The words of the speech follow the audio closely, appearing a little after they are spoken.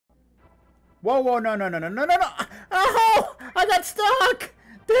Whoa, whoa, no, no, no, no, no, no, no! Oh! I got stuck!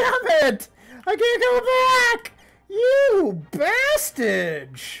 Damn it! I can't go back! You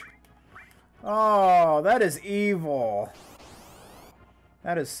bastage! Oh, that is evil.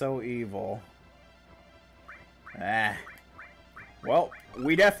 That is so evil. Ah. Well,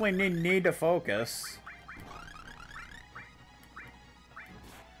 we definitely need to focus.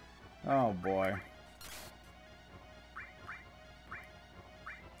 Oh boy.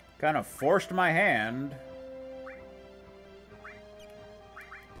 Kind of forced my hand.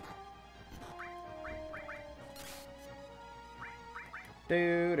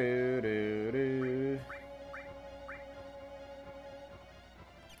 Do do do do.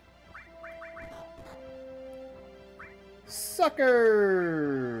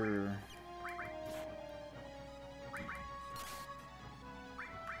 Sucker!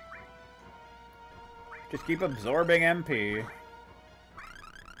 Just keep absorbing MP.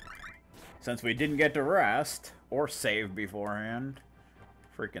 Since we didn't get to rest or save beforehand.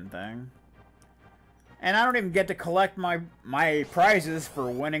 Freaking thing. And I don't even get to collect my prizes for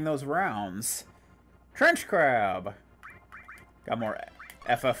winning those rounds. Trench crab. Got more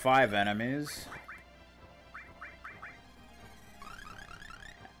FF5 enemies.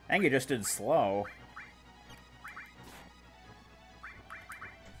 I think it just did slow.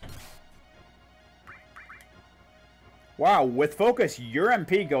 Wow, with focus, your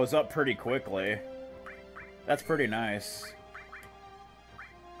MP goes up pretty quickly. That's pretty nice.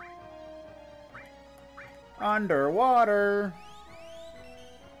 Underwater.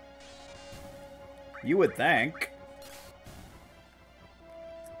 You would think.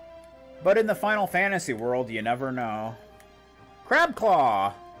 But in the Final Fantasy world, you never know. Crab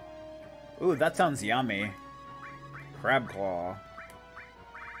Claw! Ooh, that sounds yummy. Crab Claw.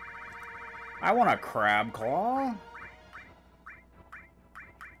 I want a Crab Claw.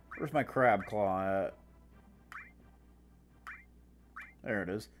 Where's my Crab Claw at? There it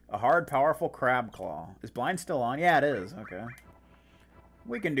is. A hard, powerful Crab Claw. Is blind still on? Yeah, it is. Okay.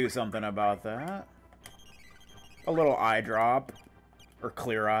 We can do something about that. A little eye drop. Or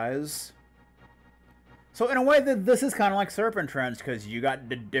clear eyes. So in a way, this is kind of like Serpent Trench, because you got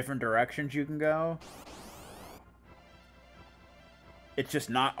the different directions you can go. It's just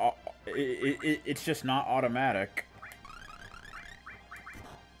not... it's just not automatic.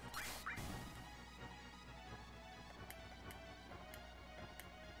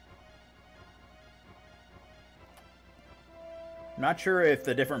 Not sure if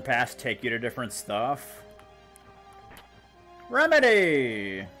the different paths take you to different stuff.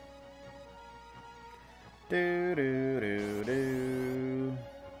 Remedy! Do do do do.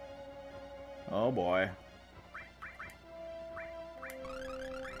 Oh boy.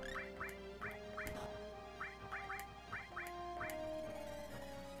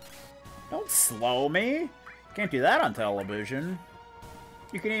 Don't slow me! Can't do that on television.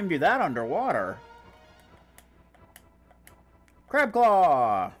 You can even do that underwater. Crab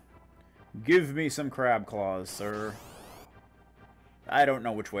Claw! Give me some Crab Claws, sir. I don't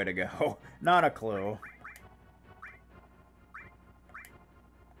know which way to go. Not a clue.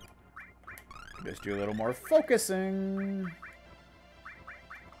 Just do a little more focusing.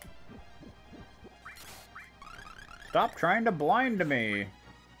 Stop trying to blind me.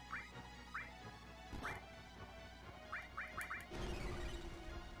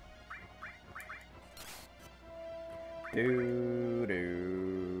 Do,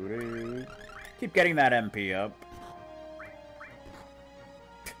 do, do. Keep getting that MP up.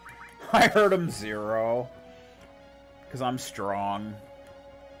 I heard him 0. Because I'm strong.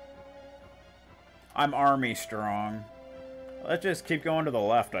 I'm army strong. Let's just keep going to the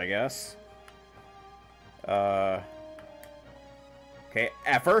left, I guess. Okay,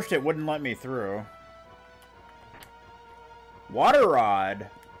 at first it wouldn't let me through. Water Rod.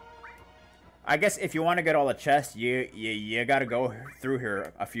 I guess if you want to get all the chests, you gotta go through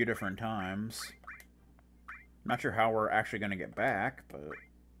here a few different times. Not sure how we're actually gonna get back, but...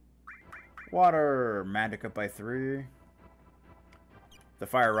 Water. Magic up by 3. The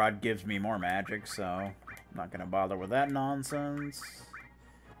Fire Rod gives me more magic, so... I'm not gonna bother with that nonsense.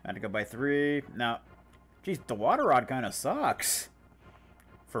 Magic up by 3. Now... Geez, the Water Rod kinda sucks.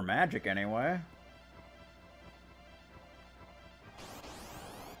 For magic, anyway.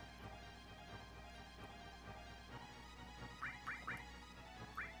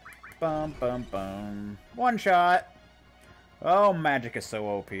 Bum, bum, bum. One shot. Oh, magic is so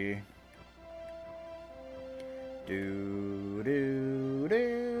OP. Do, do,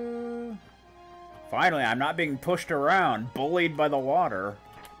 do. Finally, I'm not being pushed around, bullied by the water.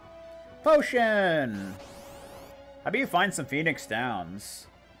 Potion! How about you find some Phoenix Downs?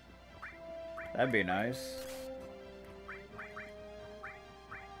 That'd be nice.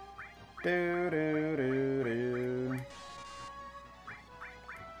 Do do do do.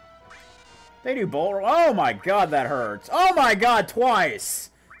 They do bolt. Oh my god, that hurts. Oh my god,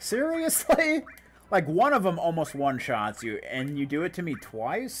 twice. Seriously? Like one of them almost one-shots you, and you do it to me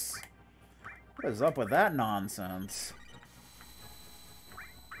twice? What is up with that nonsense?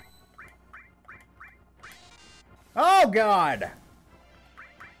 Oh god!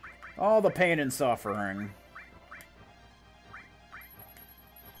 All the pain and suffering.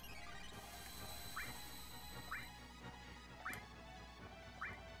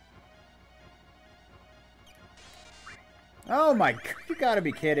 Oh my, you gotta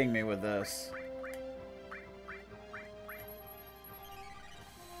be kidding me with this.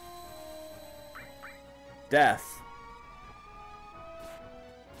 Death.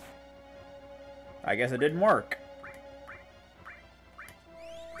 I guess it didn't work.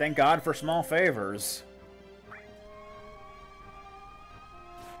 Thank God for small favors.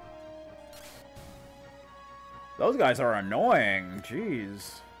 Those guys are annoying.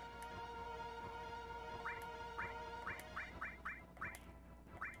 Jeez.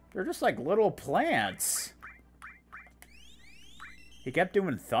 They're just like little plants. He kept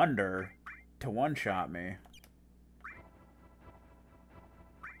doing thunder to one-shot me.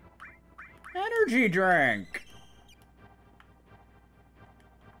 Energy drink!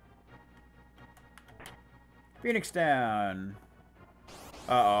 Phoenix down.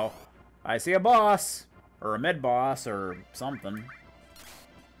 Uh-oh. I see a boss. Or a mid-boss, or something.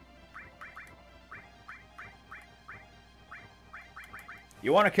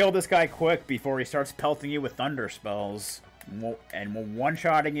 You want to kill this guy quick before he starts pelting you with thunder spells. And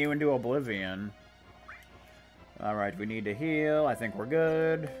one-shotting you into oblivion. Alright, we need to heal. I think we're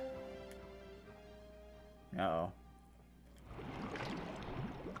good. Uh-oh.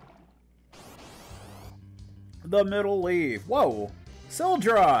 The middle leaf. Whoa!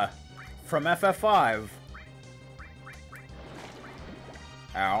 Sildra! From FF5.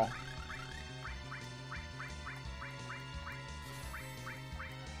 Ow.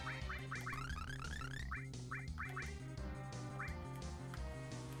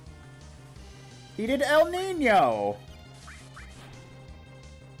 He did El Nino!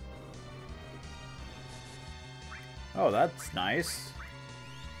 Oh, that's nice.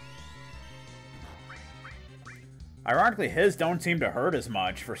 Ironically, his don't seem to hurt as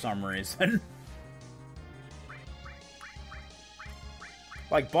much for some reason.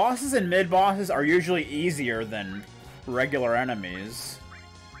 Like, bosses and mid-bosses are usually easier than regular enemies.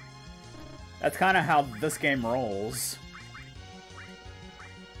 That's kind of how this game rolls.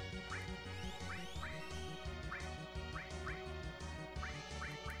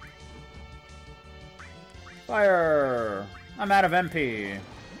 Fire! I'm out of MP.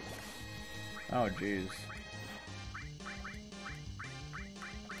 Oh, jeez.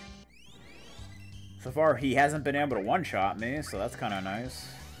 So far, he hasn't been able to one-shot me, so that's kind of nice.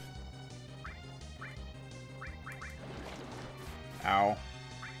 Ow.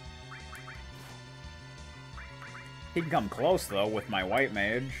 He can come close, though, with my white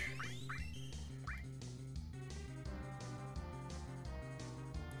mage.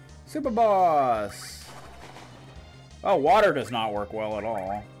 Super boss! Oh, water does not work well at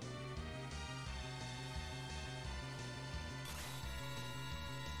all.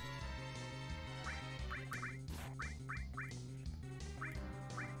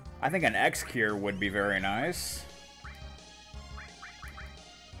 I think an X-Cure would be very nice.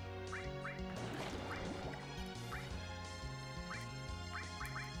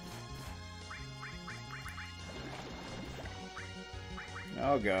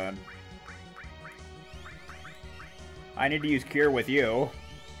 Oh god. I need to use Cure with you.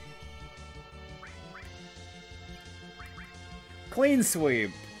 Clean Sweep!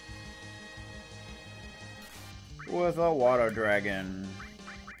 With a Water Dragon.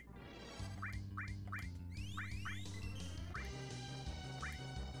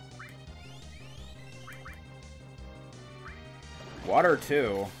 Water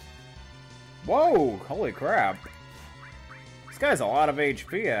 2. Whoa! Holy crap. This guy's a lot of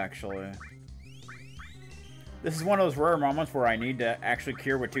HP, actually. This is one of those rare moments where I need to actually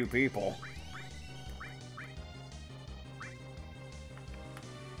cure with 2 people.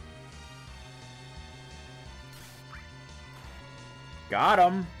 Got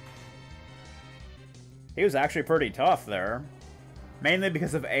him! He was actually pretty tough there. Mainly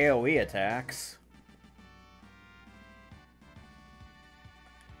because of AoE attacks.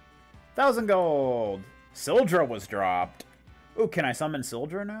 1,000 gold! Sildra was dropped. Ooh, can I summon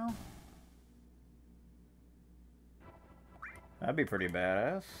Sildra now? That'd be pretty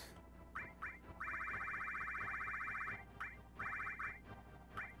badass.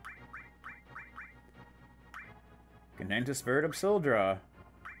 Contains the spirit of Sildra.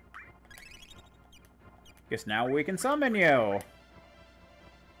 Guess now we can summon you.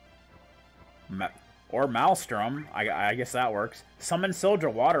 Or Maelstrom. I guess that works. Summon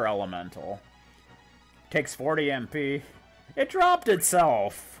Sildra Water Elemental. Takes 40 MP. It dropped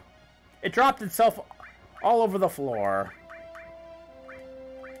itself. It dropped itself all over the floor.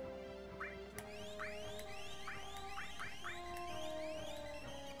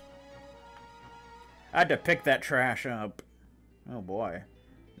 I had to pick that trash up. Oh boy.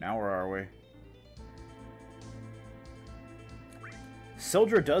 Now where are we?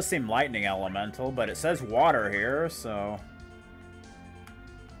 Sildra does seem lightning elemental, but it says water here, so...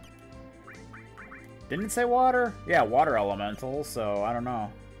 Didn't it say water? Yeah, water elemental, so I don't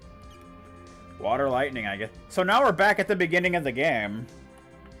know. Water lightning, I guess. So now we're back at the beginning of the game.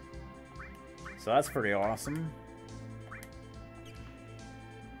 So that's pretty awesome.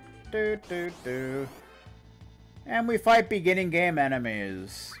 And we fight beginning game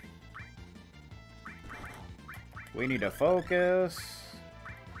enemies. We need to focus.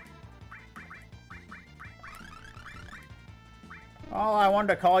 Oh, I wanted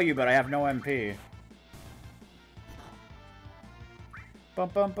to call you, but I have no MP. Bum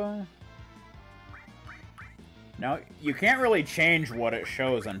bum bum. Now, you can't really change what it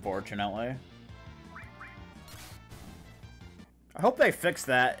shows, unfortunately. I hope they fix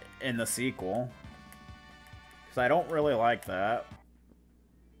that in the sequel. Because I don't really like that.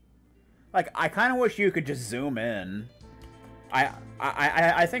 Like, I kind of wish you could just zoom in.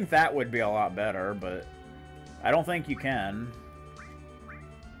 I think that would be a lot better, but I don't think you can.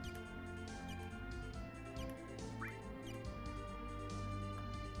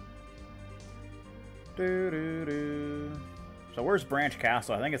 So where's Branch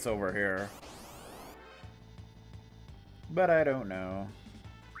Castle? I think it's over here. But I don't know.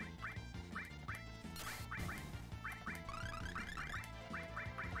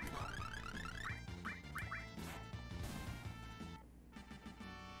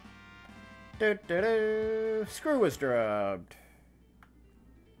 Screw was dropped.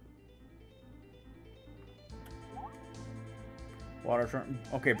 Waterfront.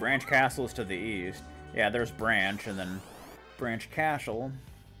 Okay, Branch Castle is to the east. Yeah, there's Branch, and then Branch Castle.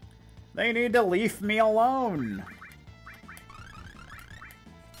 They need to leave me alone.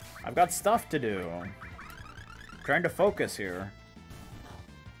 I've got stuff to do. I'm trying to focus here.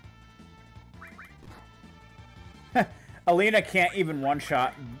 Alina can't even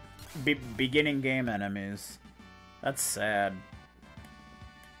one-shot beginning game enemies. That's sad.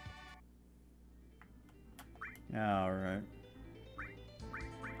 Alright.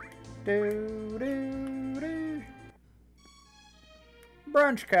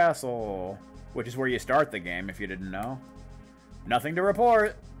 Branch Castle, which is where you start the game if you didn't know. Nothing to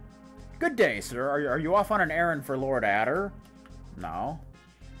report. Good day, sir. Are you off on an errand for Lord Adder? No.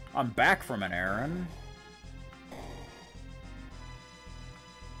 I'm back from an errand.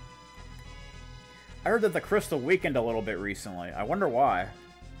 I heard that the crystal weakened a little bit recently. I wonder why.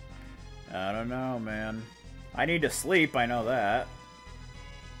 I don't know, man. I need to sleep, I know that.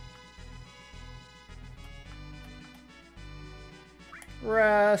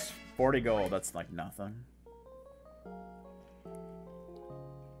 Rest. 40 gold, that's like nothing.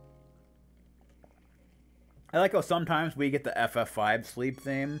 I like how sometimes we get the FF5 sleep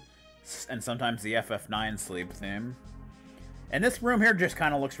theme, and sometimes the FF9 sleep theme. And this room here just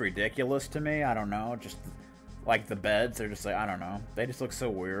kind of looks ridiculous to me, I don't know, just like the beds, they're just like, I don't know, they just look so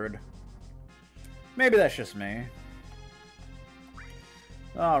weird. Maybe that's just me.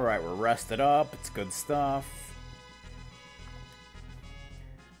 Alright, we're rested up, it's good stuff.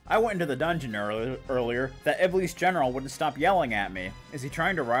 I went into the dungeon earlier. That Iblis general wouldn't stop yelling at me. Is he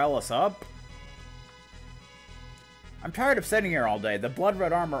trying to rile us up? I'm tired of sitting here all day. The blood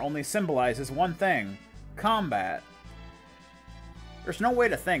red armor only symbolizes one thing. Combat. There's no way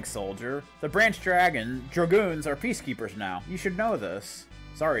to think, soldier. The Branch Dragoons are peacekeepers now. You should know this.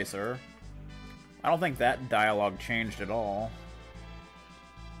 Sorry, sir. I don't think that dialogue changed at all.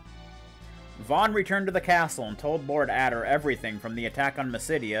 Vaughn returned to the castle and told Lord Adder everything from the attack on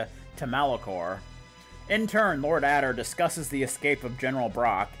Mysidia to Malachor. In turn, Lord Adder discusses the escape of General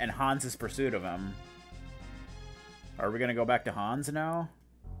Brock and Hans' pursuit of him. Are we going to go back to Hans now?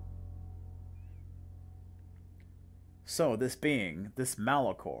 So, this being, this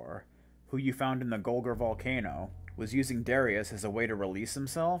Malachor, who you found in the Golgor volcano, was using Darius as a way to release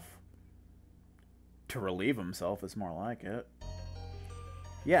himself? To relieve himself is more like it.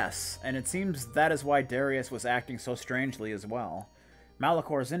 Yes, and it seems that is why Darius was acting so strangely as well.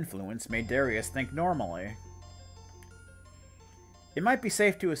 Malachor's influence made Darius think normally. It might be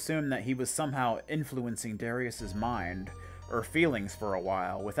safe to assume that he was somehow influencing Darius's mind or feelings for a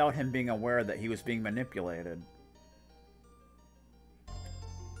while without him being aware that he was being manipulated.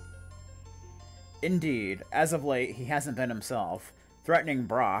 Indeed, as of late, he hasn't been himself, threatening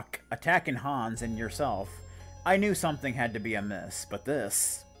Brock, attacking Hans and yourself. I knew something had to be amiss, but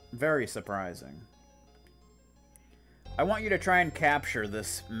this, very surprising. I want you to try and capture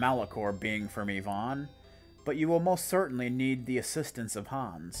this Malachor being for me, Vaughn, but you will most certainly need the assistance of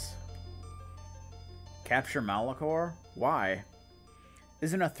Hans. Capture Malachor? Why?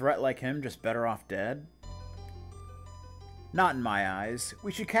 Isn't a threat like him just better off dead? Not in my eyes.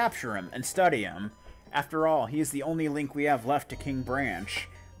 We should capture him and study him. After all, he is the only link we have left to King Branch.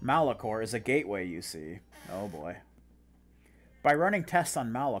 Malachor is a gateway, you see. Oh boy. By running tests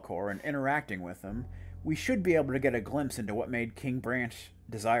on Malachor and interacting with him, we should be able to get a glimpse into what made King Branch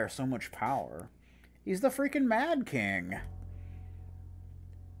desire so much power. He's the freaking Mad King.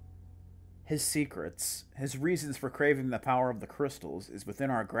 His secrets, his reasons for craving the power of the crystals is within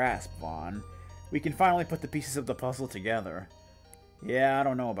our grasp, Vaughn. We can finally put the pieces of the puzzle together. Yeah, I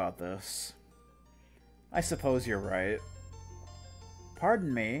don't know about this. I suppose you're right.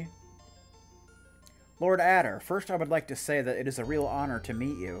 Pardon me. Lord Adder, first I would like to say that it is a real honor to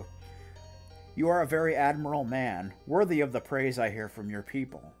meet you. You are a very admirable man, worthy of the praise I hear from your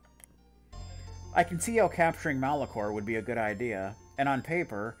people. I can see how capturing Malachor would be a good idea, and on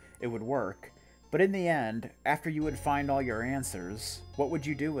paper, it would work. But in the end, after you would find all your answers, what would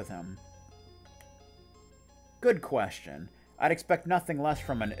you do with him? Good question. I'd expect nothing less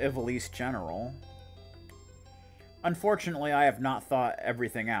from an Ivalice general. Unfortunately, I have not thought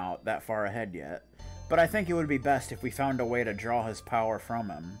everything out that far ahead yet, but I think it would be best if we found a way to draw his power from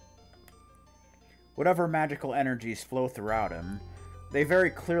him. Whatever magical energies flow throughout him, they very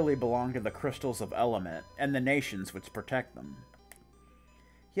clearly belong to the crystals of element and the nations which protect them.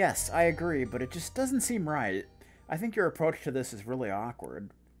 Yes, I agree, but it just doesn't seem right. I think your approach to this is really awkward.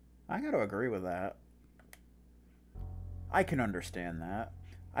 I gotta agree with that. I can understand that.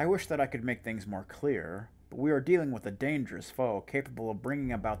 I wish that I could make things more clear, but we are dealing with a dangerous foe capable of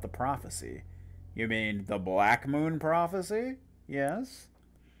bringing about the prophecy. You mean the Blackmoon prophecy? Yes?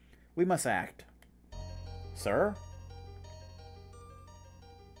 We must act. Sir?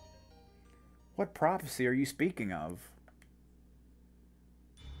 What prophecy are you speaking of?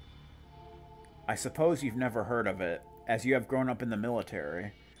 I suppose you've never heard of it, as you have grown up in the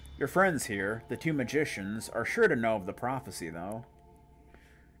military. Your friends here, the two magicians, are sure to know of the prophecy, though.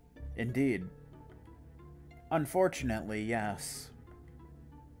 Indeed. Unfortunately, yes.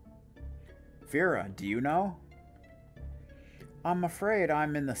 Vera, do you know? I'm afraid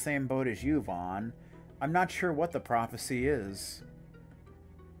I'm in the same boat as you, Vaughn. I'm not sure what the prophecy is.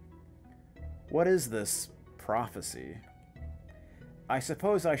 What is this prophecy? I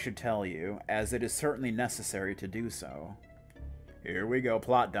suppose I should tell you, as it is certainly necessary to do so. Here we go,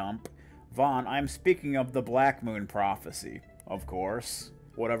 plot dump. Vaughn, I'm speaking of the Blackmoon prophecy, of course,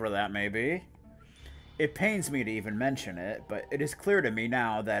 whatever that may be. It pains me to even mention it, but it is clear to me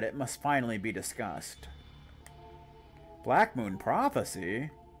now that it must finally be discussed. Blackmoon prophecy?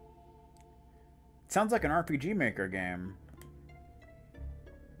 It sounds like an RPG Maker game.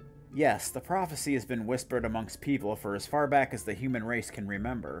 Yes, the prophecy has been whispered amongst people for as far back as the human race can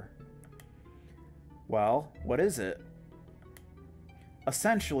remember. Well, what is it?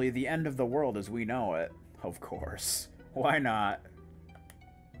 Essentially, the end of the world as we know it. Of course. Why not?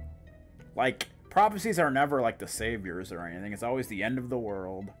 Like, prophecies are never like the saviors or anything. It's always the end of the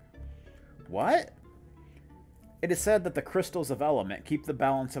world. What? It is said that the crystals of element keep the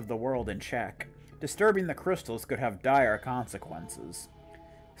balance of the world in check. Disturbing the crystals could have dire consequences.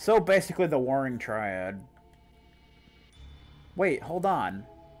 So basically the Warring Triad. Wait, hold on.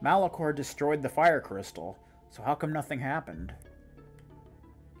 Malachor destroyed the fire crystal, so how come nothing happened?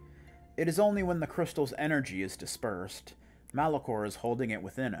 It is only when the crystal's energy is dispersed. Malachor is holding it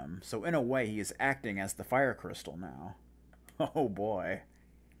within him, so in a way he is acting as the fire crystal now. Oh boy.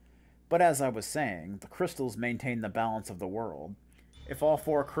 But as I was saying, the crystals maintain the balance of the world. If all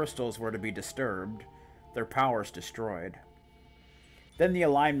four crystals were to be disturbed, their powers destroyed. Then the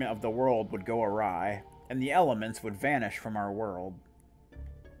alignment of the world would go awry, and the elements would vanish from our world.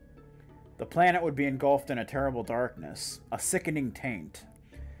 The planet would be engulfed in a terrible darkness, a sickening taint.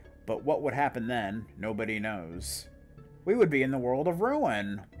 But what would happen then, nobody knows. We would be in the world of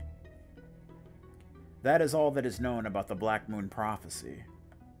ruin. That is all that is known about the Blackmoon prophecy.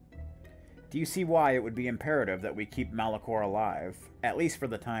 Do you see why it would be imperative that we keep Malachor alive, at least for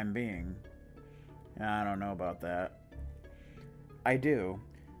the time being? I don't know about that. I do.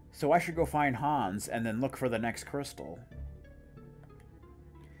 So I should go find Hans and then look for the next crystal.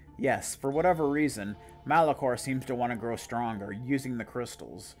 Yes, for whatever reason, Malachor seems to want to grow stronger, using the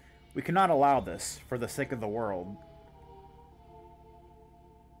crystals. We cannot allow this, for the sake of the world.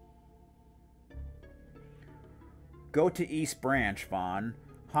 Go to East Branch, Vaughn.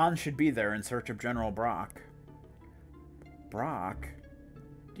 Hans should be there in search of General Brock. Brock?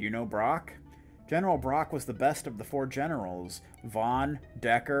 Do you know Brock? General Brock was the best of the 4 generals. Vaughn,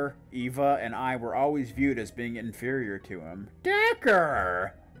 Decker, Eva, and I were always viewed as being inferior to him.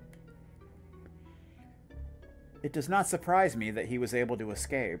 Decker! It does not surprise me that he was able to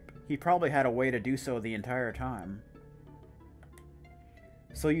escape. He probably had a way to do so the entire time.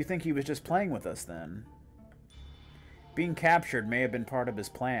 So you think he was just playing with us, then? Being captured may have been part of his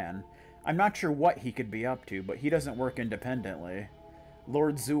plan. I'm not sure what he could be up to, but he doesn't work independently.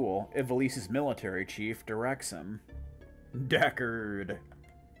 Lord Zool, Ivalice's military chief, directs him. Deckard.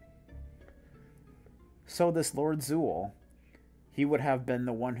 So this Lord Zool, he would have been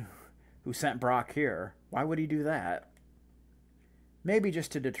the one who sent Brock here. Why would he do that? Maybe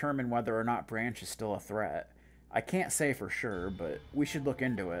just to determine whether or not Branch is still a threat. I can't say for sure, but we should look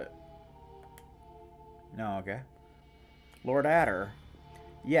into it. No, okay. Lord Adder.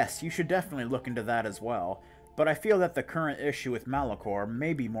 Yes, you should definitely look into that as well, but I feel that the current issue with Malachor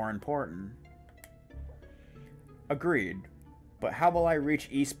may be more important. Agreed. But how will I reach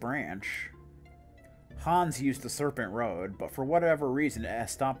East Branch? Hans used the Serpent Road, but for whatever reason it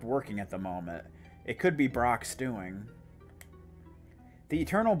has stopped working at the moment. It could be Brock's doing. The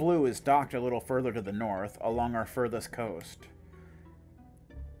Eternal Blue is docked a little further to the north, along our furthest coast.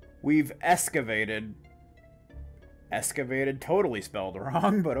 We've excavated... Excavated? Totally spelled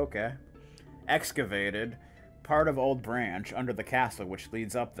wrong, but okay. Excavated part of Old Branch under the castle, which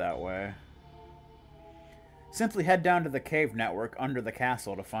leads up that way. Simply head down to the cave network under the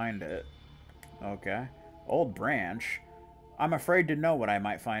castle to find it. Okay. Old Branch? I'm afraid to know what I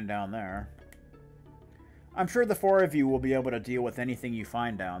might find down there. I'm sure the 4 of you will be able to deal with anything you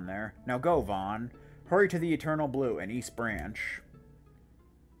find down there. Now go, Vaughn. Hurry to the Eternal Blue and East Branch.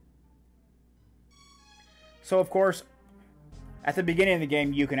 So, of course, at the beginning of the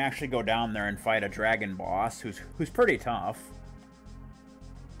game, you can actually go down there and fight a dragon boss who's pretty tough.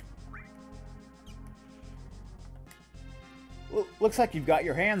 Looks like you've got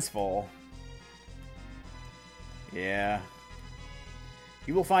your hands full. Yeah.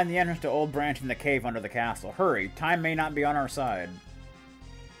 You will find the entrance to Old Branch in the cave under the castle. Hurry, time may not be on our side.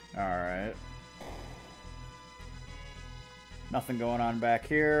 Alright. Nothing going on back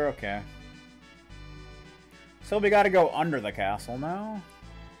here, okay. So we gotta go under the castle now.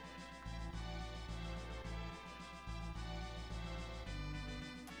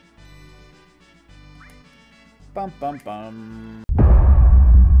 Bum bum bum.